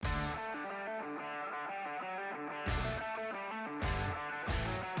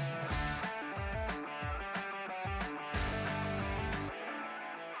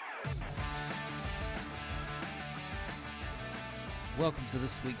Welcome to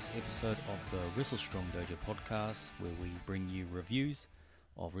this week's episode of the Wrestle Strong Dojo podcast, where we bring you reviews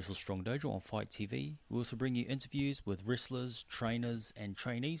of Wrestle Strong Dojo on Fight TV. We also bring you interviews with wrestlers, trainers, and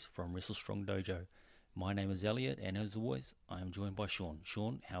trainees from Wrestle Strong Dojo. My name is Elliot, and as always, I am joined by Sean.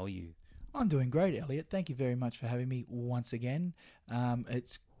 Sean, how are you? I'm doing great, Elliot. Thank you very much for having me once again.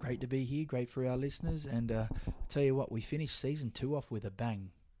 It's great to be here, great for our listeners, and I'll tell you what, we finished Season 2 off with a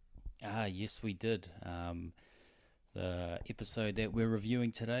bang. Yes, we did. The episode that we're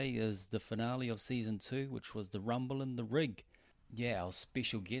reviewing today is the finale of Season 2, which was the Rumble in the Rig. Yeah, our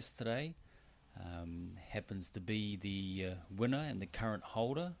special guest today happens to be the winner and the current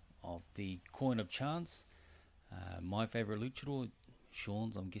holder of the Coin of Chance. My favourite luchador,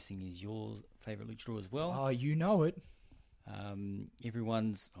 Sean's, I'm guessing, is your favourite luchador as well. Oh, you know it.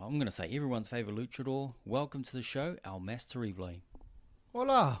 Everyone's favourite luchador. Welcome to the show, El Mas Terrible.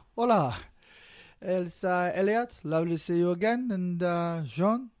 Hola. It's Elliot. Lovely to see you again. And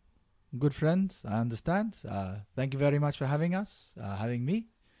Jean, good friends, I understand. Thank you very much for having us, having me.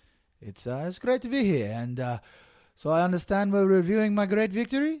 It's great to be here. And so I understand we're reviewing my great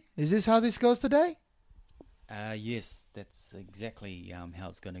victory. Is this how this goes today? Yes, that's exactly how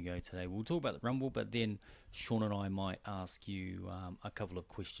it's going to go today. We'll talk about the Rumble, but then Sean and I might ask you a couple of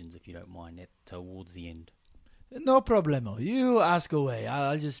questions, if you don't mind, towards the end. No problemo. You ask away.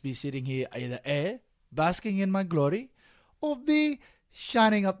 I'll just be sitting here either A, basking in my glory, or B,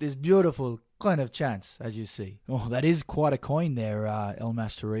 shining up this beautiful coin of chance, as you see. Oh, that is quite a coin there, El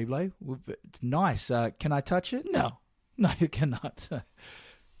Mas Terrible. It's nice. Can I touch it? No, you cannot.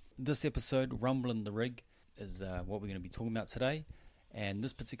 This episode, Rumble in the Rig, is what we're going to be talking about today. And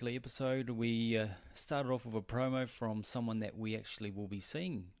this particular episode, we started off with a promo from someone that we actually will be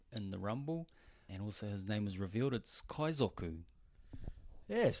seeing in the Rumble. And also his name is revealed. It's Kaizoku.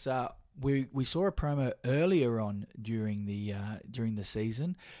 Yes, we saw a promo earlier on during the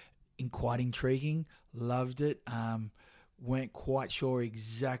season. Quite intriguing. Loved it. Weren't quite sure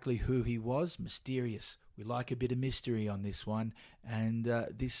exactly who he was. Mysterious. We like a bit of mystery on this one. And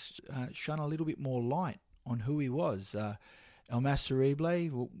this shone a little bit more light on who he was. El Mas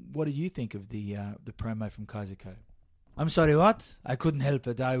Terrible, what do you think of the promo from Kaizoku? I'm sorry, what? I couldn't help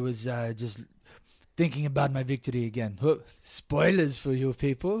it. I was just thinking about my victory again. Spoilers for you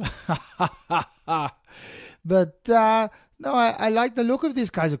people. But no, I like the look of this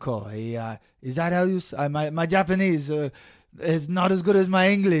Kaizoku. Is that how you... my Japanese is not as good as my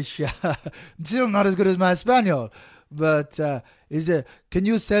English. Still not as good as my Espanol. But can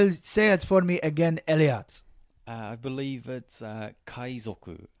you say it for me again, Elliot? I believe it's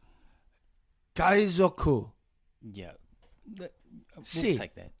Kaizoku. Kaizoku. Yeah. We'll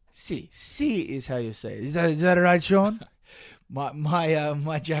take that. C is how you say it. Is that right, Sean?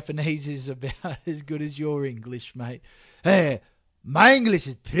 My Japanese is about as good as your English, mate. Hey, my English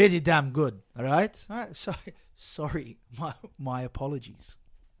is pretty damn good. All right. Sorry. My apologies.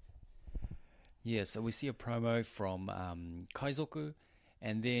 Yeah. So we see a promo from Kaizoku,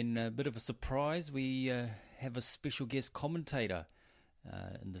 and then a bit of a surprise. We have a special guest commentator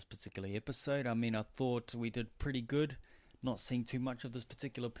in this particular episode. I mean, I thought we did pretty good. Not seeing too much of this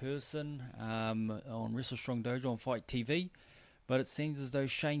particular person on Wrestle Strong Dojo on Fight TV, but it seems as though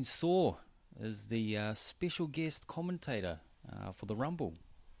Shane Saw is the special guest commentator for the Rumble.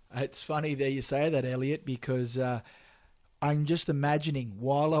 It's funny that you say that, Elliot, because I'm just imagining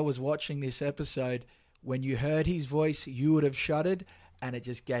while I was watching this episode, when you heard his voice, you would have shuddered, and it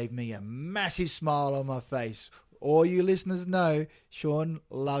just gave me a massive smile on my face. All you listeners know, Sean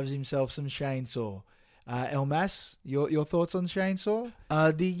loves himself some Shane Saw. El Mas, your thoughts on Shane Saw?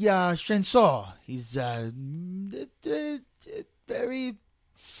 The Shane Saw is a very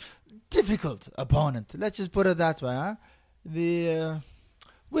difficult opponent. Let's just put it that way. Huh?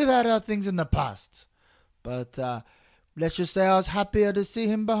 We've had our things in the past, but let's just say I was happier to see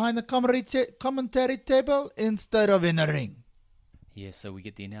him behind the commentary table instead of in the ring. Yeah, so we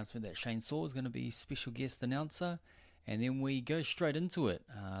get the announcement that Shane Saw is going to be special guest announcer. And then we go straight into it,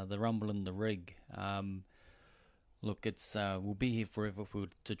 the Rumble in the Rig. Look, it's we'll be here forever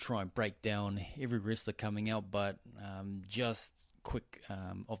to try and break down every wrestler coming out, but just quick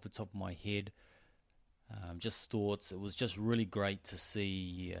off the top of my head, just thoughts. It was just really great to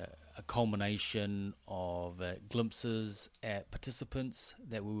see a culmination of glimpses at participants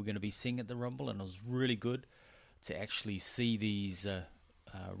that we were going to be seeing at the Rumble, and it was really good to actually see these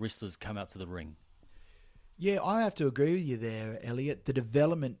wrestlers come out to the ring. Yeah, I have to agree with you there, Elliot. The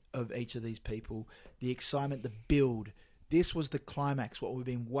development of each of these people, the excitement, the build. This was the climax, what we've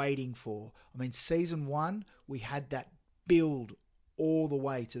been waiting for. I mean, Season 1, we had that build all the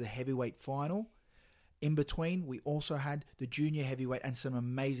way to the heavyweight final. In between, we also had the junior heavyweight and some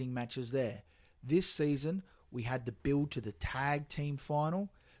amazing matches there. This season, we had the build to the tag team final,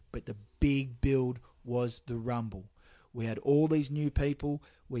 but the big build was the Rumble. We had all these new people.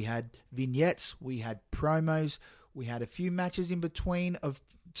 We had vignettes. We had promos. We had a few matches in between of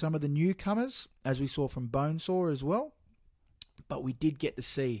some of the newcomers, as we saw from Bonesaw as well. But we did get to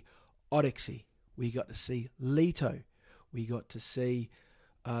see Odyssey. We got to see Lito. We got to see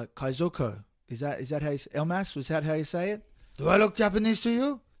Kaizuko. Is that how you say Elmas? Was that how you say it? Do I look Japanese to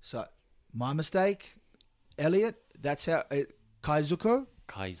you? So, my mistake. Elliot, that's how... Kaizuko?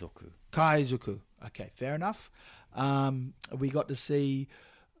 Kaizuku. Okay, fair enough. We got to see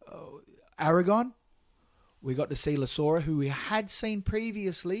Aragon. We got to see Lasora, who we had seen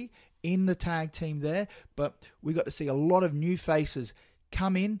previously in the tag team there, but we got to see a lot of new faces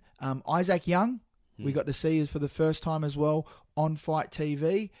come in. Isaac Young, we got to see for the first time as well on Fight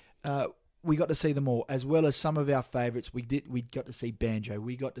TV. We got to see them all, as well as some of our favourites. We got to see Banjo.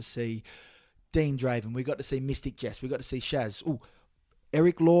 We got to see Dean Draven. We got to see Mystic Jess. We got to see Shaz. Ooh,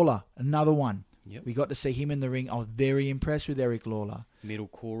 Eric Lawler, another one. Yep. We got to see him in the ring. I was very impressed with Eric Lawler. Metal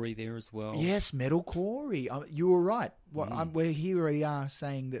Corey there as well. Yes, Metal Corey. You were right. Here we are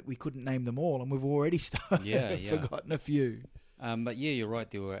saying that we couldn't name them all, and we've already started. Forgotten a few. But yeah, you're right.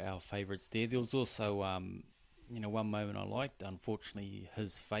 There were our favourites there. There was also, one moment I liked. Unfortunately,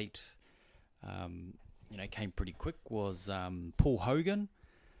 his fate, came pretty quick. Was Paul Hogan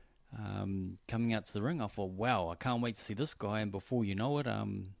coming out to the ring? I thought, wow, I can't wait to see this guy. And before you know it,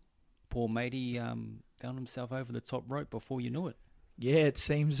 poor matey found himself over the top rope before you knew it. Yeah, it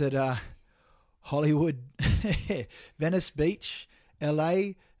seems that Hollywood, Venice Beach,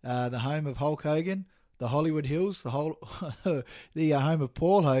 LA, the home of Hulk Hogan, the Hollywood Hills, the home of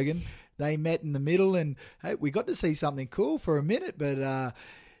Paul Hogan, they met in the middle, and hey, we got to see something cool for a minute, but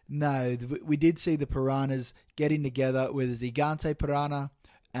no, we did see the Piranhas getting together with Gigante Piranha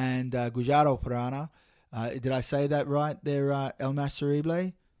and Gujaro Piranha. Did I say that right there, El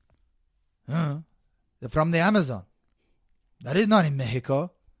Masterible? They're from the Amazon. That is not in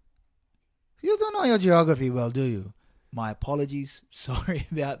Mexico. You don't know your geography well, do you? My apologies. Sorry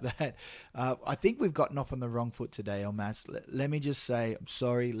about that. I think we've gotten off on the wrong foot today, Elmas. Let me just say, I'm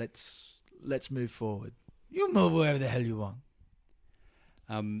sorry. Let's move forward. You move wherever the hell you want.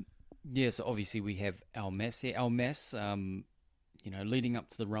 So obviously we have Elmas here. Elmas, leading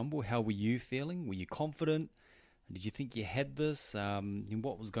up to the Rumble, how were you feeling? Were you confident? Did you think you had this? And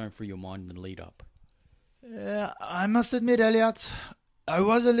what was going through your mind in the lead up? I must admit, Elliot, I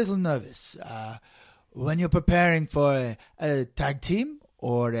was a little nervous. When you're preparing for a tag team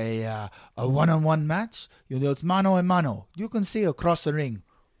or a one-on-one match, it's mano a mano. You can see across the ring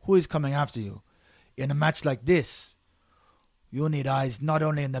who is coming after you. In a match like this, you need eyes not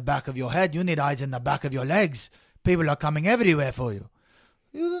only in the back of your head, you need eyes in the back of your legs. People are coming everywhere for you.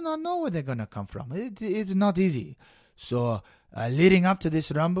 You do not know where they're going to come from. It's not easy. So, leading up to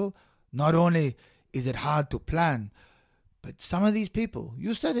this Rumble, not only is it hard to plan, but some of these people,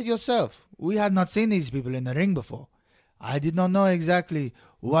 you said it yourself, we had not seen these people in the ring before. I did not know exactly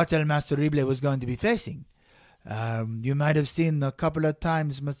what El Masterible was going to be facing. You might have seen a couple of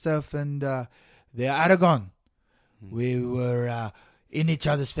times myself and the Aragon. We were in each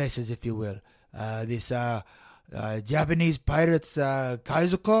other's faces, if you will. This Japanese pirates,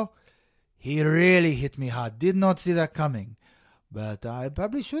 Kaizuko, he really hit me hard. Did not see that coming. But I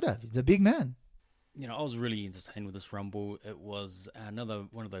probably should have. He's a big man. I was really entertained with this Rumble. It was another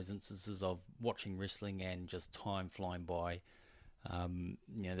one of those instances of watching wrestling and just time flying by.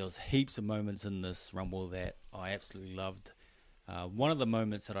 There was heaps of moments in this Rumble that I absolutely loved. One of the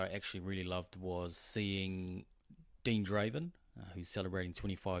moments that I actually really loved was seeing Dean Draven, who's celebrating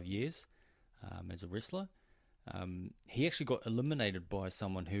 25 years as a wrestler. He actually got eliminated by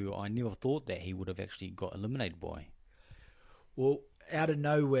someone who I never thought that he would have actually got eliminated by. Well, out of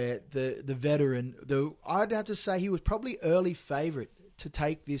nowhere, the veteran, I'd have to say he was probably early favourite to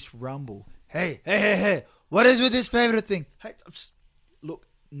take this Rumble. Hey, what is with this favourite thing? Hey, look,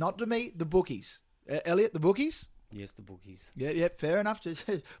 not to me, the bookies. Elliot, the bookies? Yes, the bookies. Yeah, fair enough. Just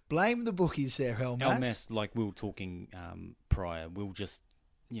blame the bookies there, Elmas. Elmas, like we were talking prior, we were just,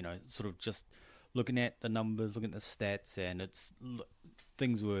 sort of just looking at the numbers, looking at the stats, and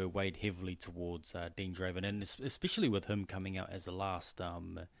things were weighed heavily towards Dean Draven, and especially with him coming out as the last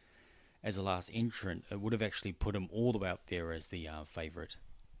entrant, it would have actually put him all the way up there as the favourite.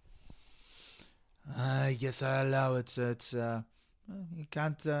 I guess I allow it. It's you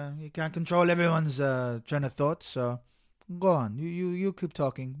can't control everyone's train of thought. So go on. You keep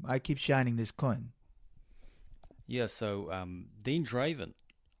talking. I keep shining this coin. Yeah. So Dean Draven,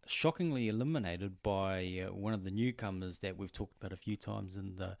 shockingly eliminated by one of the newcomers that we've talked about a few times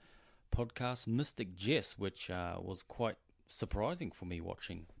in the podcast, Mystic Jess, which was quite surprising for me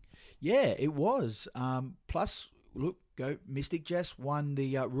watching. Yeah, it was. Plus, look, Mystic Jess won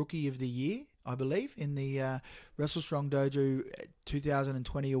the Rookie of the Year, I believe, in the Wrestle Strong Dojo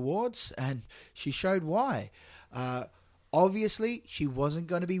 2020 awards, and she showed why. Obviously, she wasn't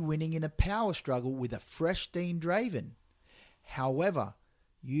going to be winning in a power struggle with a fresh Dean Draven. However,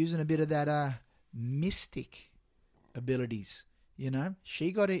 using a bit of that mystic abilities,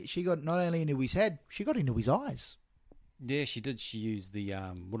 she got it. She got not only into his head, she got into his eyes. Yeah, she did. She used the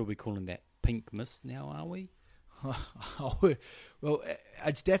what are we calling that? Pink mist now, are we? Well,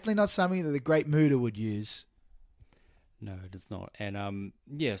 it's definitely not something that the Great Muta would use. No, it is not. And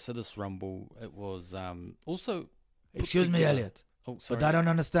so this Rumble, it was also. Excuse me, Elliot. Oh, sorry. But I don't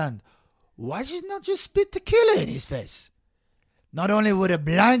understand. Why did you not just spit tequila in his face? Not only would it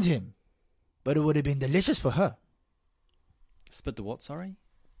blind him, but it would have been delicious for her. Spit the what? Sorry.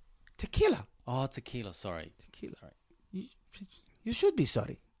 Tequila. Oh, tequila. Sorry. Tequila. Sorry. You should be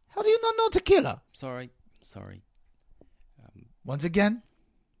sorry. How do you not know tequila? Sorry. Once again,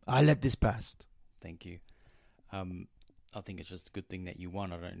 I let this pass. Thank you. I think it's just a good thing that you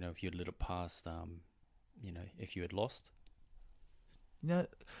won. I don't know if you'd let it pass, if you had lost.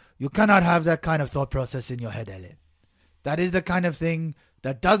 You cannot have that kind of thought process in your head, Elliot. That is the kind of thing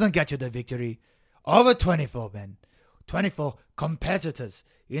that doesn't get you the victory. Over 24 men. 24 competitors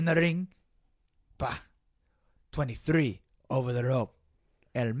in the ring. 23 over the rope.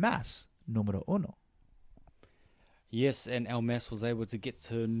 El Mas, número uno. Yes, and El Mas was able to get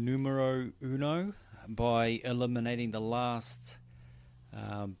to numero uno by eliminating the last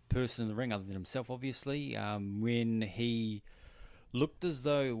person in the ring, other than himself, obviously, when he looked as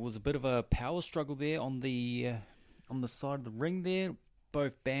though it was a bit of a power struggle there on the side of the ring there.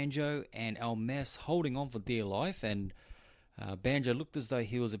 Both Banjo and El Mas holding on for dear life, and Banjo looked as though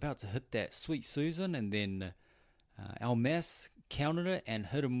he was about to hit that Sweet Susan, and then El Mas countered it and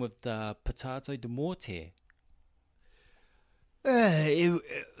hit him with the Patate de Morte. A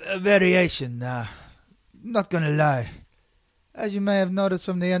variation, not gonna lie. As you may have noticed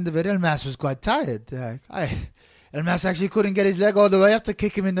from the end of it, El Mas was quite tired. El Mas actually couldn't get his leg all the way up to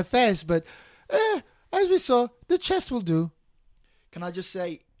kick him in the face, but as we saw, the chest will do. Can I just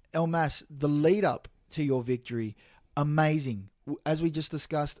say, El Mas, the lead up to your victory, amazing. As we just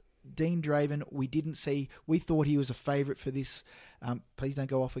discussed, Dean Draven, we thought he was a favourite for this. Please don't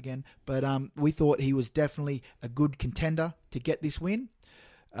go off again. But we thought he was definitely a good contender to get this win.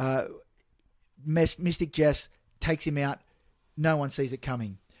 Mystic Jess takes him out. No one sees it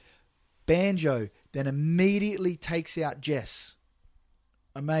coming. Banjo then immediately takes out Jess.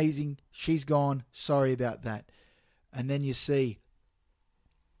 Amazing. She's gone. Sorry about that. And then you see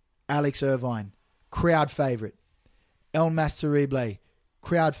Alex Irvine, crowd favourite. El Mas Terrible,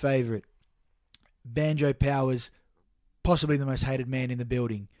 crowd favourite. Banjo Powers, possibly the most hated man in the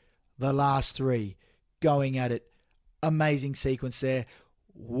building. The last three going at it. Amazing sequence there.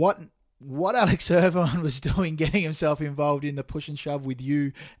 What Alex Irvine was doing, getting himself involved in the push and shove with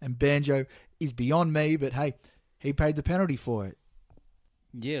you and Banjo, is beyond me, but hey, he paid the penalty for it.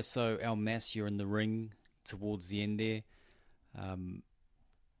 Yeah, so El Mas, you're in the ring towards the end there.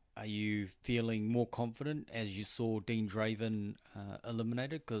 Are you feeling more confident as you saw Dean Draven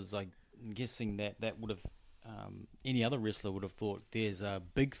eliminated? Because I'm guessing that would have, any other wrestler would have thought there's a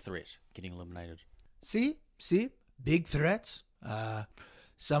big threat getting eliminated. See, big threats.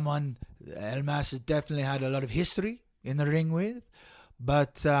 Someone El Mas has definitely had a lot of history in the ring with,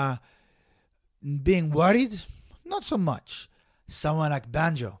 but being worried, not so much. Someone like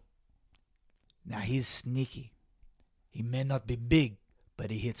Banjo. Now he's sneaky. He may not be big, but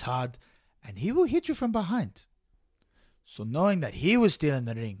he hits hard, and he will hit you from behind. So knowing that he was still in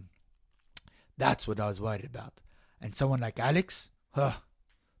the ring, that's what I was worried about. And someone like Alex,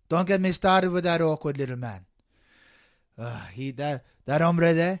 don't get me started with that awkward little man. That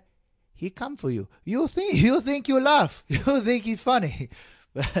hombre there, he come for you. You think you laugh. You think he's funny.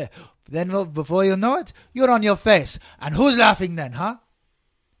 But then before you know it, you're on your face. And who's laughing then, huh?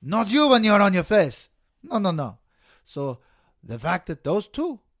 Not you when you're on your face. No. So the fact that those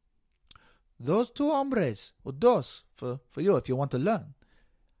two hombres, or dos, for you if you want to learn.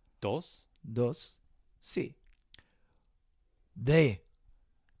 Dos, sí. They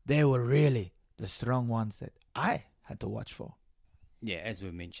were really the strong ones that I had to watch for. Yeah, as we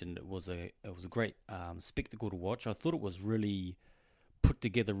mentioned, it was a great spectacle to watch. I thought it was really put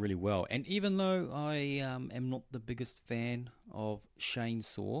together really well. And even though I am not the biggest fan of Shane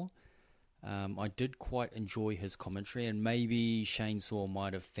Saw, I did quite enjoy his commentary, and maybe Shane Saw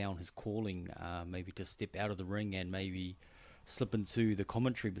might have found his calling, maybe to step out of the ring and maybe slip into the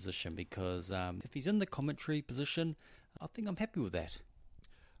commentary position, because if he's in the commentary position, I think I'm happy with that.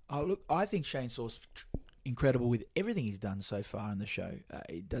 Look, I think Shane Saw's incredible with everything he's done so far in the show.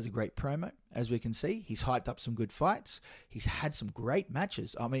 He does a great promo, as we can see. He's hyped up some good fights. He's had some great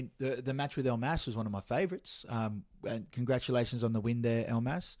matches. I mean, the match with El Mas was one of my favourites. And congratulations on the win there, El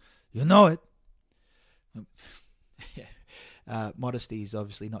Mas. You know it. Modesty is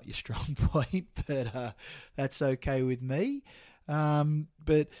obviously not your strong point, but that's okay with me.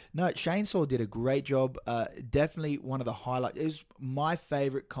 But no, Shane Saw did a great job. Definitely one of the highlights. It was my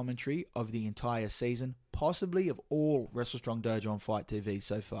favourite commentary of the entire season, possibly of all Wrestle Strong Dojo on Fight TV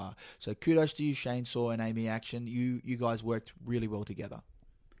so far. So kudos to you, Shane Saw and Amy Action. You guys worked really well together.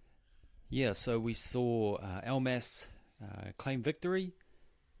 Yeah, so we saw El Mas claim victory,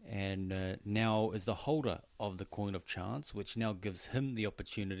 and now is the holder of the Coin of Chance, which now gives him the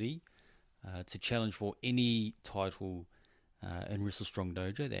opportunity to challenge for any title in Wrestle Strong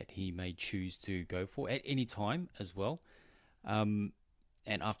Dojo that he may choose to go for at any time as well. And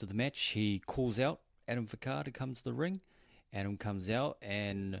after the match, he calls out Adam Fakar to come to the ring. Adam comes out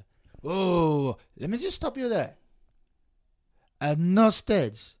and... Oh, let me just stop you there. At no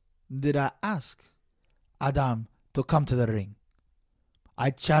stage did I ask Adam to come to the ring.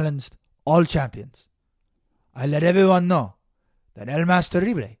 I challenged all champions. I let everyone know that El Mas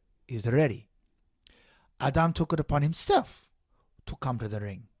Terrible is ready. Adam took it upon himself to come to the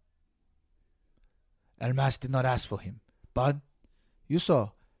ring. El Mas did not ask for him, but you saw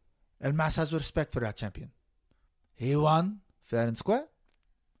El Mas has respect for that champion. He won fair and square.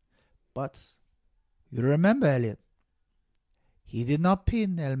 But you remember, Elliot, he did not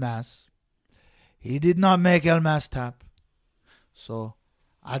pin El Mas. He did not make El Mas tap. So,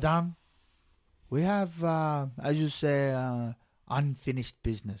 Adam, we have, as you say, unfinished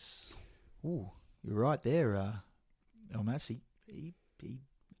business. Ooh, you're right there, El Mas.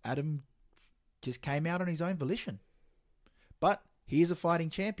 Adam just came out on his own volition. But he is a fighting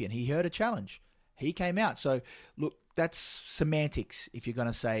champion. He heard a challenge. He came out. So, look, that's semantics if you're going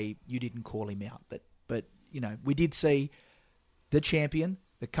to say you didn't call him out. But you know, we did see the champion,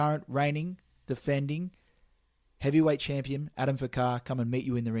 the current reigning, defending heavyweight champion, Adam Fakar, come and meet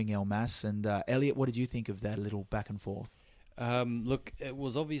you in the ring, El Mas. And Elliot, what did you think of that little back and forth? Look, it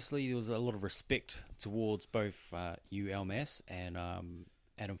was obviously there was a lot of respect towards both you, El Mas, and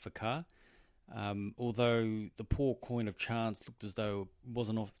Adam Fakar. Although the poor Coin of Chance looked as though it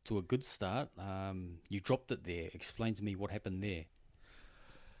wasn't off to a good start. You dropped it there. Explain to me what happened there.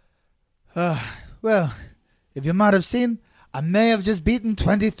 Well, if you might have seen, I may have just beaten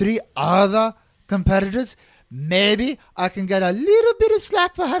 23 other competitors. Maybe I can get a little bit of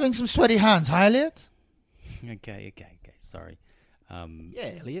slack for having some sweaty hands, huh, Elliot? Okay. Sorry.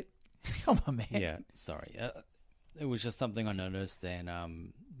 Yeah, Elliot. Come on, man. Yeah, sorry. It was just something I noticed,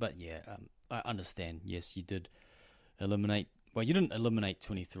 and but yeah, I understand. Yes, you did eliminate. Well, you didn't eliminate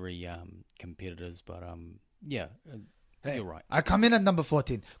 23 competitors, but yeah, hey, you're right. I come in at number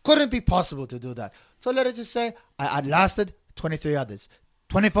 14. Couldn't be possible to do that. So let us just say I lasted 23 others.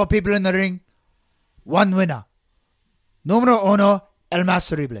 24 people in the ring, one winner. Numero uno, El Mas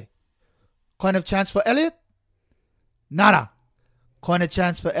Terrible. Coin of Chance for Elliot? Nada. Coin of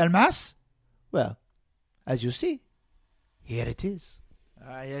Chance for El Mas? Well, as you see, here it is.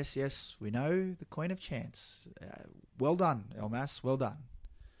 Yes, we know the Coin of Chance. Well done, El Mas, well done.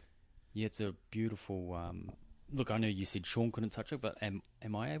 Yeah, it's a beautiful... look, I know you said Sean couldn't touch it, but am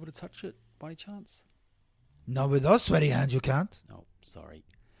I able to touch it by any chance? Not with those sweaty hands, you can't. Oh, sorry.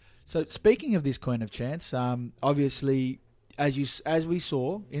 So speaking of this Coin of Chance, obviously, as we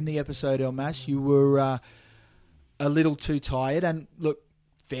saw in the episode, El Mas, you were a little too tired. And look,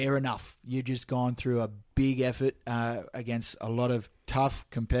 fair enough. You've just gone through a big effort against a lot of tough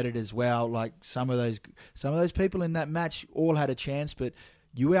competitors. Well, like some of those people in that match all had a chance, but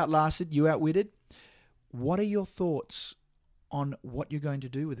you outlasted, you outwitted. What are your thoughts on what you're going to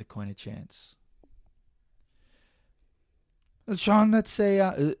do with the Coin of Chance? Sean, let's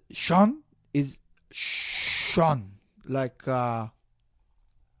say Sean is Sean, like the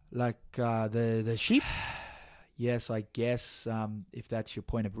sheep. Yes, I guess if that's your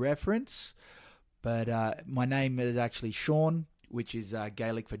point of reference. But my name is actually Sean, which is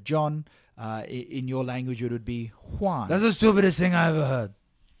Gaelic for John. In your language, it would be Juan. That's the stupidest thing I ever heard.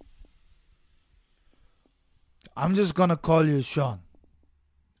 I'm just gonna call you Sean.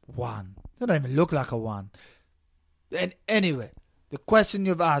 Juan. You don't even look like a Juan. And anyway, the question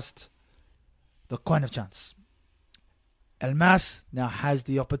you've asked, the Coin of Chance. El Mas now has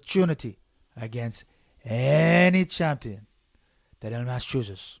the opportunity against any champion that El Mas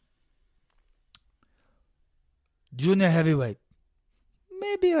chooses. Junior heavyweight.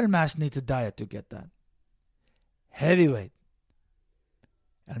 Maybe El Mas needs a diet to get that. Heavyweight.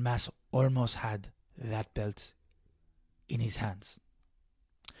 El Mas almost had that belt in his hands.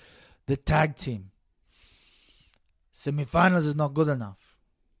 The tag team. Semifinals is not good enough.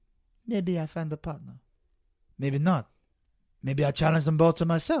 Maybe I find a partner. Maybe not. Maybe I challenge them both to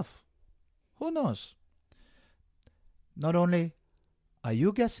myself. Who knows? Not only are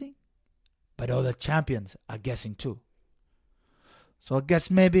you guessing, but all the champions are guessing too. So I guess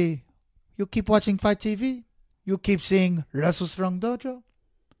maybe you keep watching Fight TV. You keep seeing Wrestle Strong Dojo.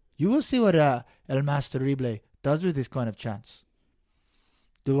 You will see what El Mas Terrible does with this kind of chance.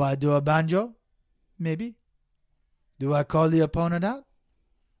 Do I do a banjo? Maybe. Do I call the opponent out?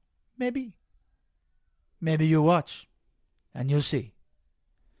 Maybe. Maybe you watch and you'll see.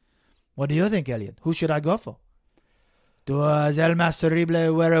 What do you think, Elliot? Who should I go for? Does El Mas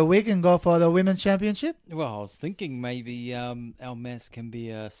Terrible wear a wig and go for the women's championship? Well, I was thinking maybe El Mas can be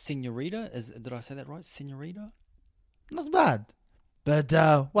a senorita. Did I say that right? Senorita? Not bad. But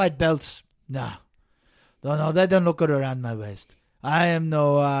white belts, nah. No, they don't look good around my waist. I am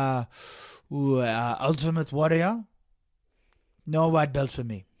no ultimate warrior. No white belts for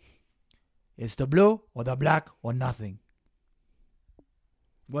me. It's the blue or the black or nothing.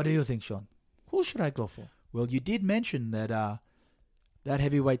 What do you think, Sean? Who should I go for? Well, you did mention that that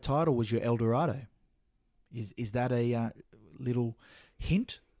heavyweight title was your El Dorado. Is that a little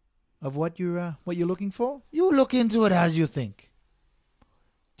hint of what you're looking for? You look into it as you think.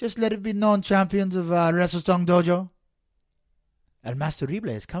 Just let it be known, champions of Wrestle Strong Dojo. El Mas Terrible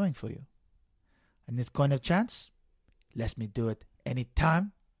is coming for you. And this kind of chance, let me do it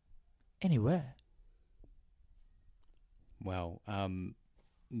anytime, anywhere. Well,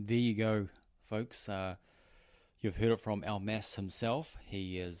 there you go, folks. You've heard it from El Mas himself.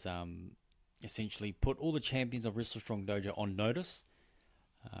 He has essentially put all the champions of Wrestle Strong Dojo on notice.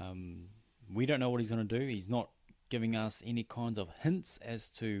 We don't know what he's going to do. He's not giving us any kinds of hints as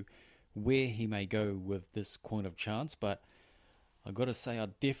to where he may go with this coin of chance, but I've got to say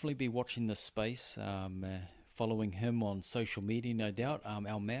I'll definitely be watching this space, following him on social media, no doubt.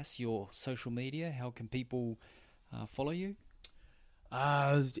 El Mas, your social media, how can people follow you?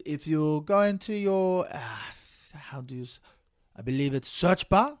 If you go into your, I believe it's search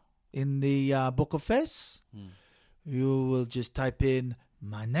bar in the Book of Face, you will just type in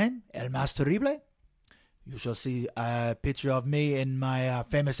my name, El Mas Terrible. You shall see a picture of me in my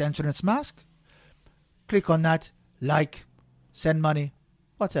famous entrance mask. Click on that, like, send money,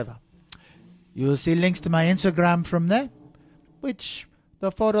 whatever. You will see links to my Instagram from there, which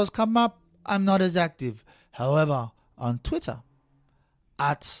the photos come up. I'm not as active. However, on Twitter,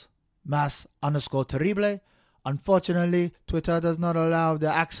 at @mas_terrible. Unfortunately, Twitter does not allow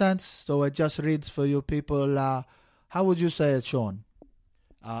the accents, so it just reads for you people. How would you say it, Sean?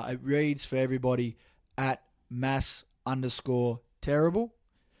 It reads for everybody at @mas_terrible.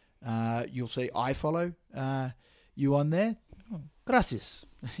 You'll see I follow you on there. Oh, gracias.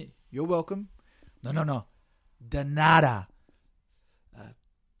 You're welcome. No. De nada.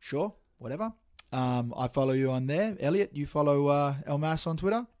 Sure, whatever. I follow you on there. Elliot, you follow El Mas on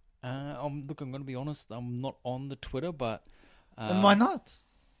Twitter? I'm going to be honest, I'm not on the Twitter, but... Then why not?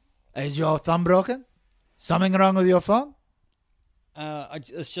 Is your thumb broken? Something wrong with your phone?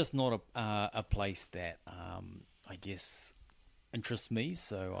 It's just not a place that, I guess, interests me,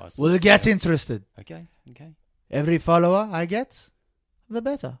 so I... We'll get interested. Okay. Every follower I get, the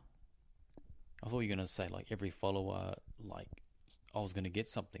better. I thought you were going to say, like, every follower, like... I was going to get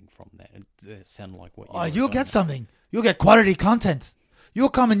something from that. It sounded like what you you'll get something. You'll get quality content. You'll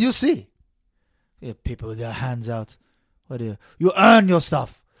come and you'll see. Yeah, people with their hands out. What do you earn your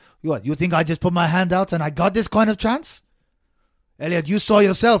stuff. You think I just put my hand out and I got this kind of chance? Elliot, you saw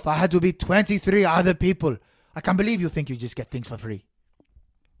yourself. I had to beat 23 other people. I can't believe you think you just get things for free.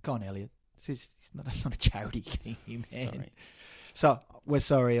 Come on, Elliot. It's not a charity thing, man. Sorry. So, we're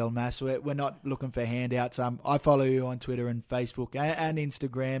sorry, El Mas. We're not looking for handouts. I follow you on Twitter and Facebook and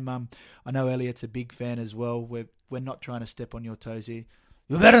Instagram. I know Elliot's a big fan as well. We're not trying to step on your toes here.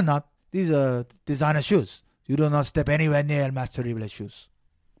 You better not. These are designer shoes. You do not step anywhere near El Mas Terrible shoes.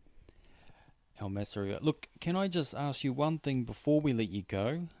 El Mas Terrible. Look, can I just ask you one thing before we let you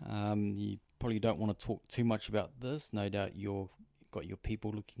go? You probably don't want to talk too much about this. No doubt you've got your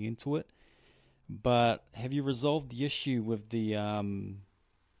people looking into it. But have you resolved the issue with the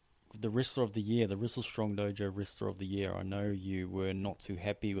Wrestler of the Year, the Wrestle Strong Dojo Wrestler of the Year? I know you were not too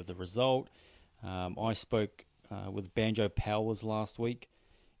happy with the result. I spoke with Banjo Powers last week,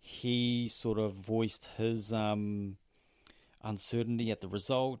 he sort of voiced his uncertainty at the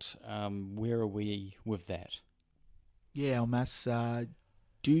result. Where are we with that? Yeah, Elmas,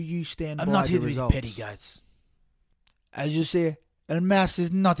 do you stand I'm by not the here to be results? petty, guys. As you say, Elmas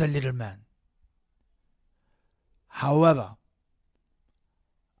is not a little man. However,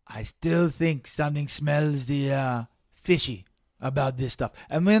 I still think something smells the fishy about this stuff.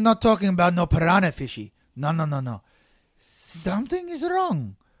 And we're not talking about no piranha fishy. No. Something is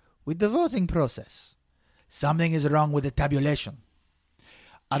wrong with the voting process. Something is wrong with the tabulation.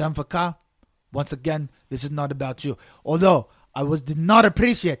 Adam Fakar, once again, this is not about you. Although did not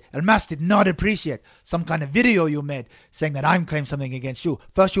appreciate some kind of video you made saying that I'm claiming something against you.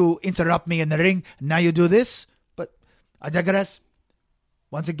 First you interrupt me in the ring, and now you do this. But I digress.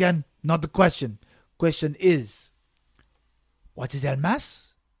 Once again, not the question. Question is, what is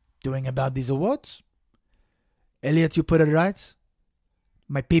Elmas doing about these awards? Elliot, you put it right.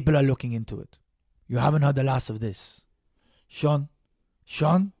 My people are looking into it. You haven't heard the last of this. Sean,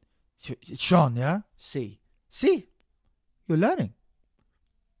 yeah? See, you're learning.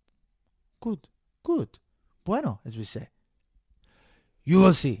 Good. Bueno, as we say. You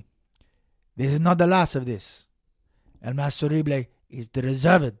will see. This is not the last of this. Elmas Terrible is the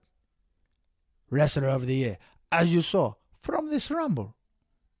reserved wrestler of the year, as you saw from this Rumble.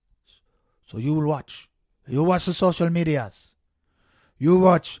 So you will watch. You watch the social medias. You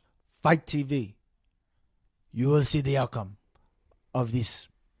watch Fight TV. You will see the outcome of this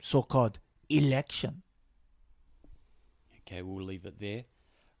so-called election. Okay, we'll leave it there.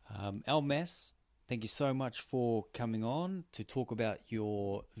 Elmas, thank you so much for coming on to talk about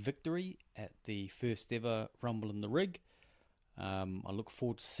your victory at the first ever Rumble in the Rig. I look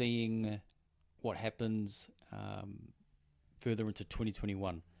forward to seeing what happens further into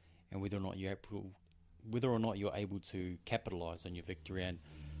 2021 and whether or not you're able to capitalize on your victory and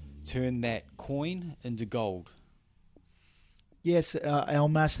turn that coin into gold. Yes,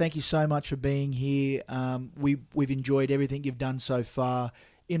 Elmas, thank you so much for being here. We've enjoyed everything you've done so far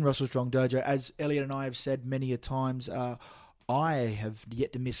in Russell Strong Dojo. As Elliot and I have said many a times, I have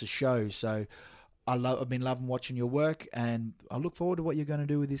yet to miss a show, so I've been loving watching your work, and I look forward to what you're going to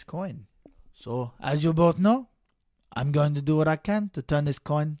do with this coin. So, as you both know, I'm going to do what I can to turn this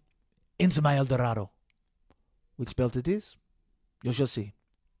coin into my El Dorado. Which belt it is, you shall see.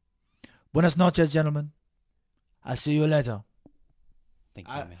 Buenas noches, gentlemen. I'll see you later. Thank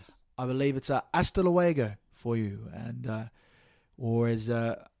you, Elmas. I believe it's hasta luego for you, and or as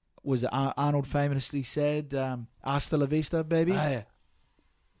was Arnold famously said, hasta la vista, baby.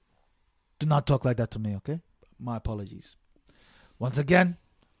 Do not talk like that to me, okay? My apologies. Once again,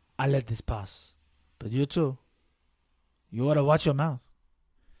 I let this pass. But you too. You ought to watch your mouth.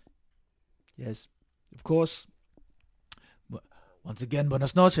 Yes, of course. Once again,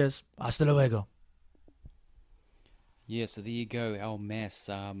 buenas noches. Hasta luego. Yeah, so there you go, Elmas.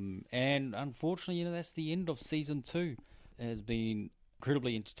 And unfortunately, that's the end of Season 2. It has been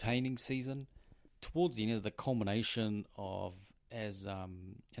incredibly entertaining season. Towards the end of the culmination of, as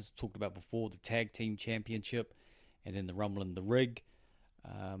talked about before, the Tag Team Championship and then the Rumble in the Rig.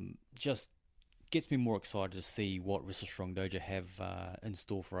 Just gets me more excited to see what Wrestle Strong Dojo have in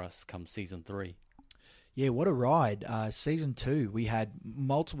store for us come Season 3. Yeah, what a ride. Season 2, we had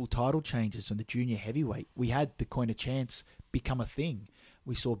multiple title changes on the junior heavyweight. We had the Coin of Chance become a thing.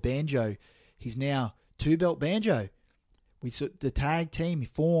 We saw Banjo. He's now 2-belt Banjo. We saw the tag team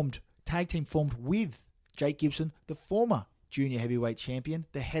formed with Jake Gibson, the former junior heavyweight champion,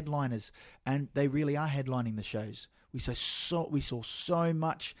 the headliners, and they really are headlining the shows. We saw so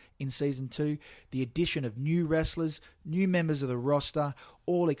much in Season 2. The addition of new wrestlers, new members of the roster,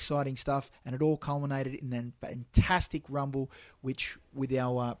 all exciting stuff, and it all culminated in a fantastic Rumble, which with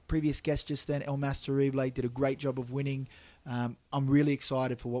our previous guest just then, Elmas Terrible, did a great job of winning. I'm really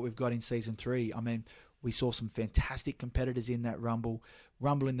excited for what we've got in Season 3. I mean, we saw some fantastic competitors in that Rumble.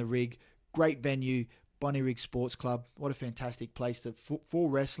 Rumble in the Rig, great venue, Bonnie Rig Sports Club. What a fantastic place for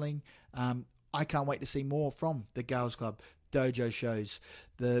wrestling. I can't wait to see more from the Girls Club, dojo shows,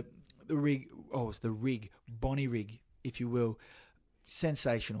 the rig, it's the rig, Bonnie Rig, if you will.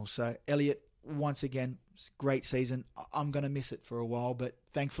 Sensational. So, Elliot, once again, great season. I'm going to miss it for a while, but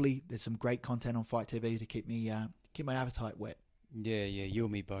thankfully there's some great content on Fight TV to keep my appetite wet. Yeah, you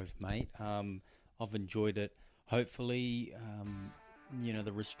and me both, mate. I've enjoyed it. Hopefully,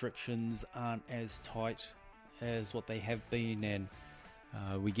 the restrictions aren't as tight as what they have been, and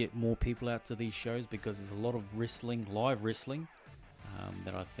we get more people out to these shows, because there's a lot of wrestling, live wrestling,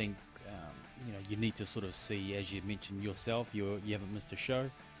 that I think you need to sort of see. As you mentioned yourself, you haven't missed a show.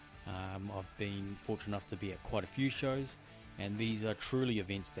 I've been fortunate enough to be at quite a few shows, And these are truly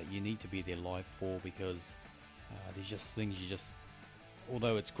events that you need to be there live for, because there's just things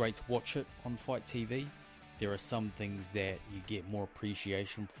although it's great to watch it on Fight TV, there are some things that you get more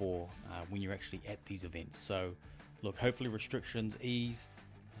appreciation for when you're actually at these events. So look, hopefully restrictions ease,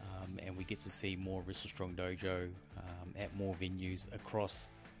 and we get to see more Wrestle Strong Dojo at more venues across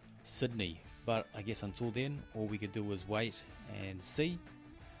Sydney. But I guess until then, all we could do is wait and see.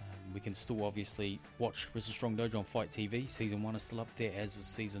 We can still obviously watch Wrestle Strong Dojo on Fight TV. Season 1 is still up there, as is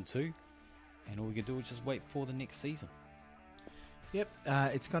Season 2. And all we can do is just wait for the next season. Yep,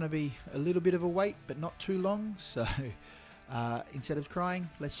 it's going to be a little bit of a wait, but not too long. So instead of crying,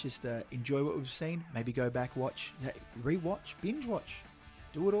 let's just enjoy what we've seen. Maybe go back, watch, rewatch, binge watch,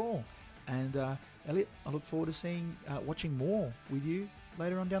 do it all. And Elliot, I look forward to watching more with you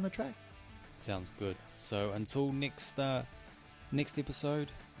later on down the track. Sounds good. So until next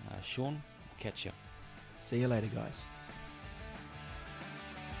episode, Sean, catch you. See you later, guys.